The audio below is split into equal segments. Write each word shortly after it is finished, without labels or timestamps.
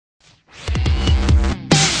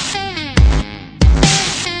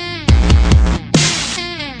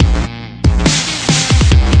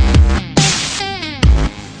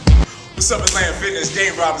What's up, Atlanta Fitness?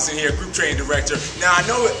 Dave Robinson here, Group Training Director. Now, I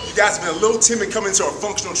know you guys have been a little timid coming into our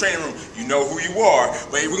functional training room. You know who you are,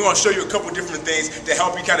 but we're going to show you a couple different things to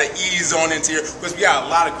help you kind of ease on into here, because we got a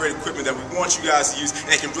lot of great equipment that we want you guys to use,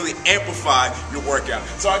 and it can really amplify your workout.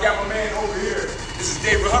 So I got my man over here. This is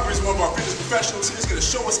David Humphrey, he's one of our fitness professionals. He's going to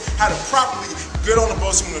show us how to properly get on the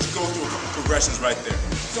Bosu. I'm going to go through a couple progressions right there.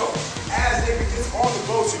 So, as David gets on the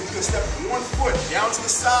Bosu, he's going to step one foot down to the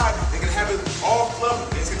side. They're going to have it off level.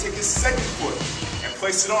 And he's going to take his second foot and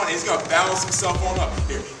place it on. And he's going to balance himself on up.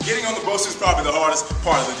 Here, getting on the Bosu is probably the hardest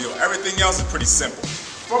part of the deal. Everything else is pretty simple.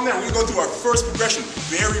 From there, we're going to go through our first progression,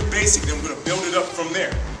 very basic. Then we're going to build it up from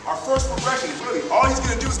there. Our first progression is really, all he's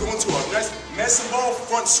going to do is go into our next medicine ball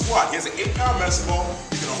front squat. He has an 8-pound medicine ball.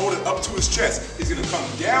 He's going to hold it up to his chest. He's going to come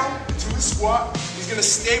down to his squat. He's going to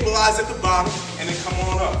stabilize at the bottom and then come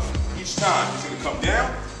on up. Each time, he's going to come down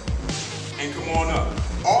and come on up.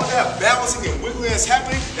 All that balancing and wiggling that's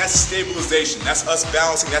happening, that's stabilization. That's us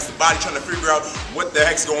balancing. That's the body trying to figure out what the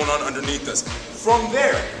heck's going on underneath us. From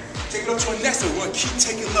there, take it up to our next level. We're going to keep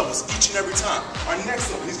taking levels each and every time. Our next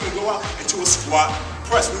level, he's going to go out into a squat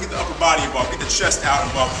press. We're going to get the upper body involved, get the chest out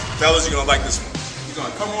involved. Fellas, you're going to like this one. He's going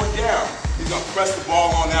to come on down. He's going to press the ball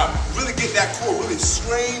on out. Really get that core, really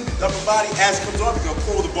strain the upper body as it comes off. He's going to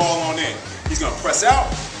pull the ball on in. He's going to press out,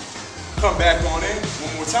 come back on in.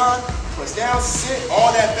 One more time. Press down, sit.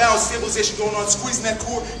 All that balance, stabilization going on, squeezing that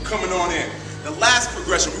core, coming on in. The last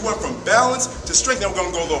progression, we went from balance to strength. Now we're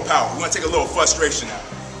going to go a little power. We're going to take a little frustration out.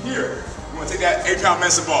 Here, we're going to take that 8-pound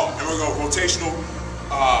medicine ball, and we're going to rotational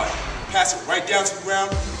pass it right down to the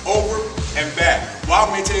ground, over and back,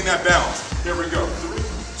 while maintaining that balance. Here we go. 3,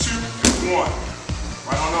 2, 1.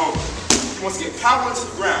 Right on over. He wants to get power into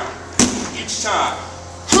the ground each time.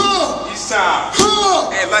 Each time.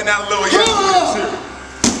 And letting out a little yellow too.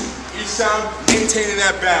 Each time, maintaining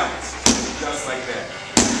that balance. Just like that.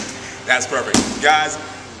 That's perfect. Guys,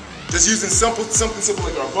 just using something simple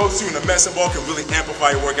like our Bosu and the medicine ball can really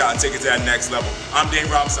amplify your workout and take it to that next level. I'm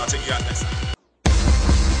Dave Robinson. I'll take you out next time.